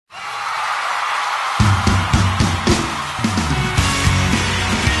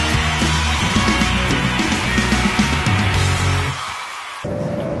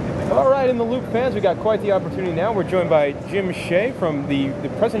the Loop fans, we got quite the opportunity now. We're joined by Jim Seay, from the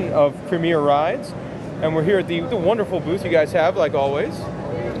president of Premier Rides, and we're here at the wonderful booth you guys have, like always.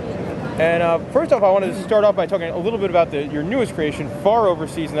 And first off, I wanted to start off by talking a little bit about your newest creation, far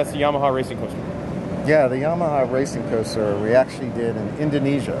overseas, and that's the Yamaha Racing Coaster. Yeah, the Yamaha Racing Coaster we actually did in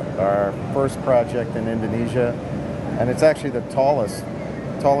Indonesia, our first project in Indonesia, and it's actually the tallest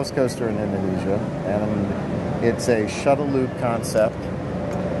coaster in Indonesia, and it's a shuttle loop concept.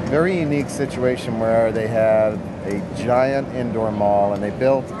 Very unique situation where they had a giant indoor mall and they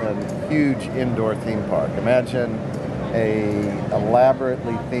built a huge indoor theme park. Imagine a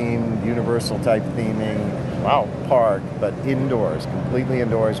elaborately themed, universal type theming park, but indoors, completely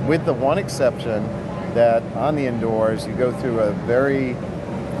indoors, with the one exception that on the indoors you go through a very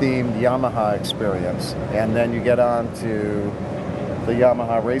themed Yamaha experience, and then you get on to the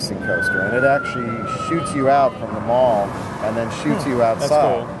Yamaha Racing Coaster, and it actually shoots you out from the mall and then shoots you outside.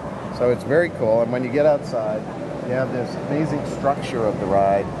 That's cool. So it's very cool, and when you get outside, you have this amazing structure of the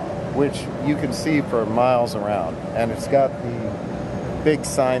ride, which you can see for miles around, and it's got the big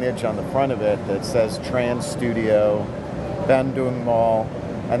signage on the front of it that says Trans Studio, Bandung Mall,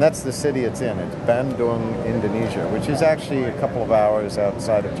 and that's the city it's in. It's Bandung, Indonesia, which is actually a couple of hours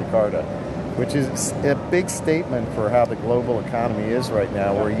outside of Jakarta, which is a big statement for how the global economy is right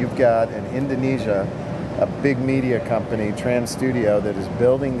now, where you've got in Indonesia a big media company, Trans Studio, that is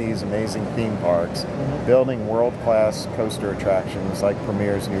building these amazing theme parks, building world-class coaster attractions like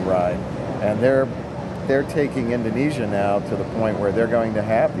Premier's new ride, and they're taking Indonesia now to the point where they're going to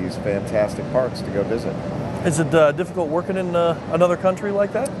have these fantastic parks to go visit. Is it difficult working in another country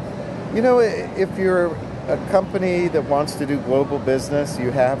like that? You know, if you're a company that wants to do global business,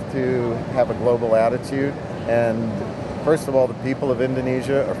 you have to have a global attitude. And first of all, the people of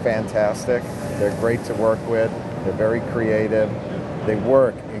Indonesia are fantastic. They're great to work with. They're very creative. They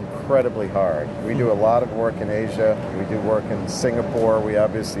work incredibly hard. We do a lot of work in Asia. We do work in Singapore. We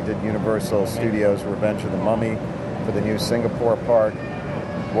obviously did Universal Studios Revenge of the Mummy for the new Singapore park.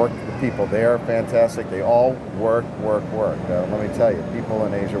 The people there are fantastic. They all work. Let me tell you, people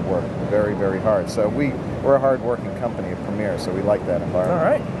in Asia work very, very hard. So we're a hard-working company at Premier, so we like that environment. All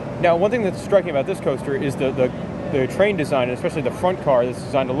right. Now, one thing that's striking about this coaster is the train design, and especially the front car that's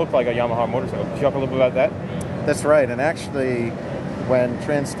designed to look like a Yamaha motorcycle. Could you talk a little bit about that? That's right. And actually, when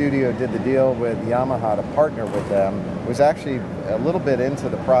Trans Studio did the deal with Yamaha to partner with them, it was actually a little bit into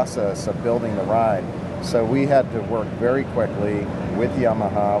the process of building the ride. So we had to work very quickly with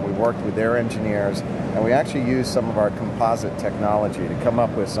Yamaha. We worked with their engineers, and we actually used some of our composite technology to come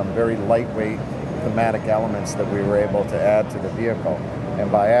up with some very lightweight thematic elements that we were able to add to the vehicle.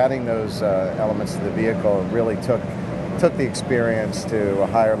 And by adding those elements to the vehicle, it really took the experience to a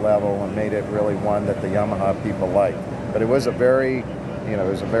higher level and made it really one that the Yamaha people liked. But it was a very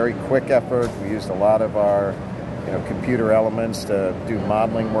quick effort. We used a lot of our computer elements to do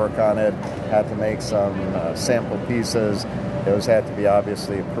modeling work on it. Had to make some sample pieces. Those had to be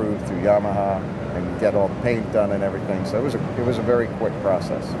obviously approved through Yamaha and get all the paint done and everything. So it was a very quick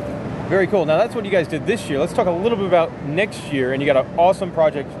process. Very cool. Now, that's what you guys did this year. Let's talk a little bit about next year, and you got an awesome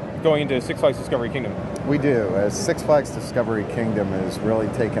project going into Six Flags Discovery Kingdom. We do. As Six Flags Discovery Kingdom is really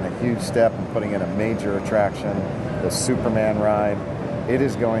taking a huge step and putting in a major attraction, the Superman ride. It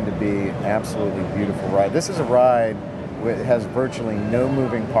is going to be an absolutely beautiful ride. This is a ride that has virtually no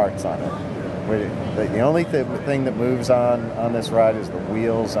moving parts on it. The only thing that moves on this ride is the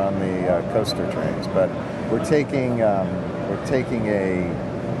wheels on the coaster trains. But we're taking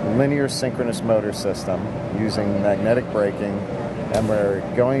a linear synchronous motor system using magnetic braking, and we're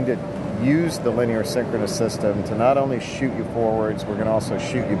going to use the linear synchronous system to not only shoot you forwards, we're going to also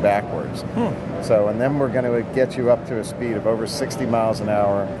shoot you backwards. So, and then we're going to get you up to a speed of over 60 miles an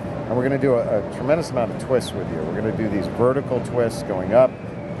hour, and we're going to do a tremendous amount of twists with you. We're going to do these vertical twists going up,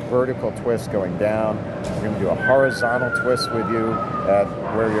 vertical twists going down. We're going to do a horizontal twist with you at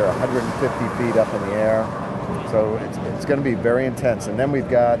where you're 150 feet up in the air. So it's going to be very intense. And then we've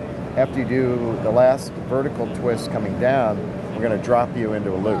got, after you do the last vertical twist coming down, we're going to drop you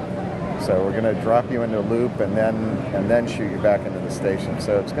into a loop. So we're going to drop you into a loop and then shoot you back into the station.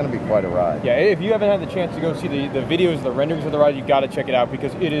 So it's going to be quite a ride. Yeah, if you haven't had the chance to go see the videos, the renderings of the ride, you've got to check it out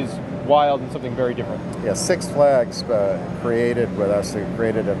because it is wild and something very different. Yeah, Six Flags created with us. They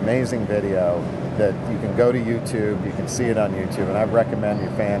created an amazing video that you can go to YouTube. You can see it on YouTube, and I recommend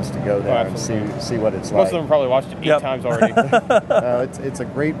your fans to go there and see what it's like. Most of them probably watched it 8 times already. It's a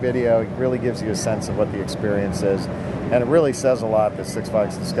great video. It really gives you a sense of what the experience is. And it really says a lot that Six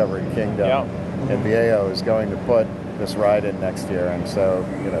Flags Discovery Kingdom in Viejo is going to put this ride in next year. And so,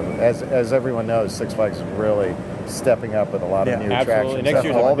 as everyone knows, Six Flags is really stepping up with a lot of new Absolutely. attractions Next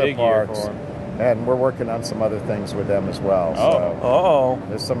year's at all a the big year parks. for 'em. And we're working on some other things with them as well. So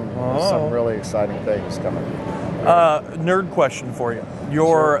there's some really exciting things coming. Nerd question for you.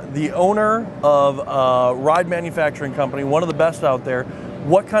 You're the owner of a ride manufacturing company, one of the best out there.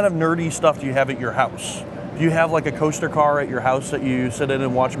 What kind of nerdy stuff do you have at your house? Do you have like a coaster car at your house that you sit in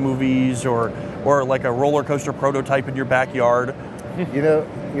and watch movies, or like a roller coaster prototype in your backyard? You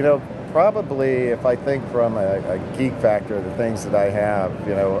know, probably if I think from a geek factor, the things that I have,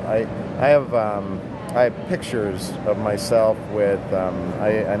 I have pictures of myself with,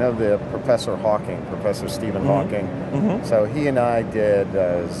 I know the Professor Stephen Hawking. Mm-hmm. So he and I did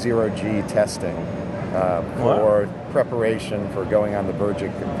zero-G testing for preparation for going on the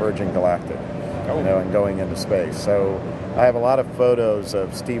Virgin Galactic, and going into space. So I have a lot of photos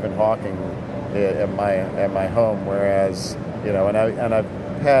of Stephen Hawking at my home, whereas, and I've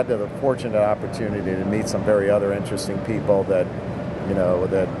had the fortunate opportunity to meet some very other interesting people that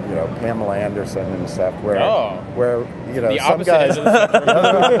Pamela Anderson and stuff, where the some guys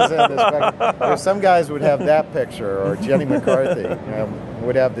where some guys would have that picture, or Jenny McCarthy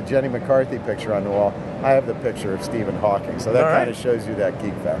would have the Jenny McCarthy picture on the wall. I have the picture of Stephen Hawking, so that kind of shows you that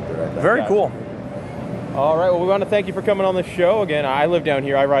geek factor, I think. Very cool. All right, well, we want to thank you for coming on the show. Again, I live down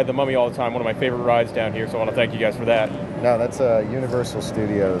here. I ride the Mummy all the time, one of my favorite rides down here, so I want to thank you guys for that. No, that's Universal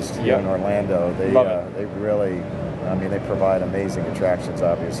Studios here in Orlando. They really, they provide amazing attractions,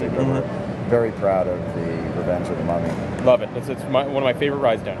 obviously, but we're very proud of the Revenge of the Mummy. Love it. It's one of my favorite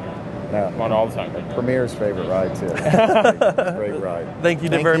rides down here. Yeah. I'm on all the time. Premier's favorite ride, too. Great ride. Thank you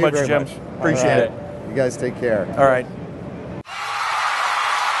very much, Jim. Appreciate it. You guys take care. All right.